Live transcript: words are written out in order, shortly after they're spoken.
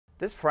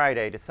This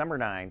Friday, December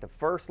 9th, the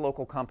first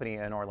local company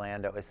in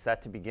Orlando is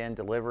set to begin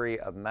delivery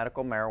of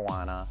medical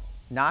marijuana.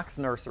 Knox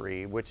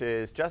Nursery, which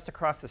is just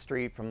across the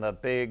street from the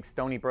big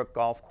Stony Brook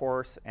golf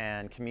course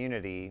and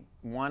community,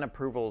 won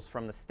approvals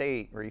from the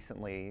state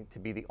recently to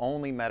be the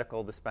only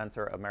medical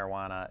dispenser of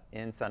marijuana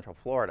in Central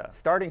Florida.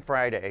 Starting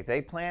Friday,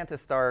 they plan to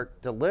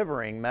start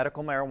delivering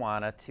medical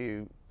marijuana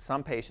to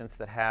some patients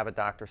that have a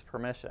doctor's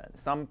permission.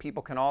 Some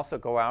people can also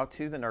go out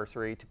to the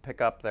nursery to pick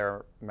up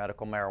their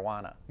medical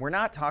marijuana. We're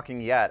not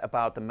talking yet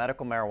about the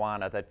medical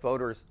marijuana that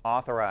voters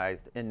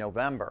authorized in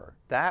November.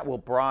 That will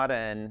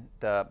broaden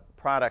the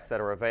products that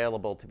are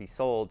available to be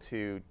sold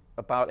to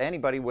about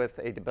anybody with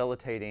a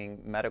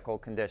debilitating medical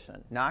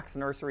condition. Knox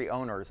Nursery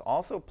owners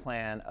also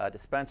plan a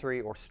dispensary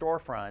or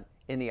storefront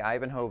in the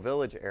Ivanhoe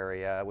Village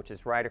area, which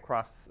is right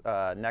across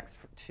next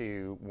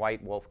to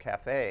White Wolf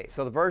Cafe.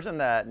 So the version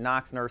that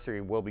Knox Nursery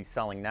will be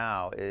selling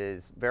now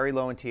is very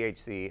low in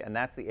THC, and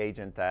that's the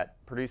agent that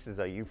produces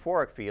a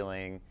euphoric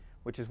feeling,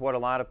 which is what a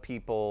lot of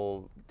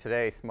people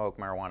today smoke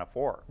marijuana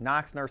for.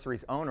 Knox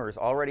Nursery's owners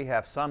already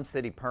have some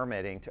city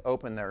permitting to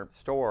open their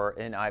store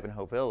in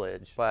Ivanhoe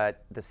Village,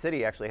 but the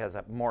city actually has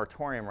a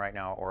moratorium right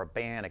now, or a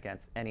ban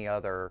against any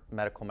other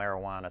medical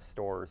marijuana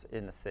stores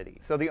in the city.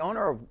 So the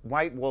owner of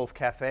White Wolf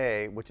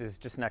Cafe, which is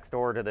just next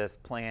door to this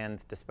planned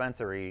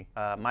dispensary,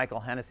 Michael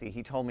Hennessy,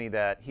 he told me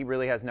that he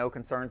really has no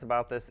concerns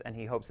about this and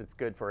he hopes it's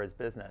good for his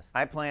business.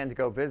 I plan to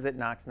go visit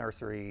Knox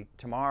Nursery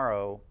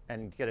tomorrow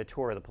and get a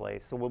tour of the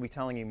place, so we'll be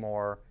telling you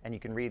more, and you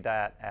can read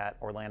that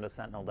at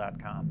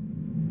orlandosentinel.com.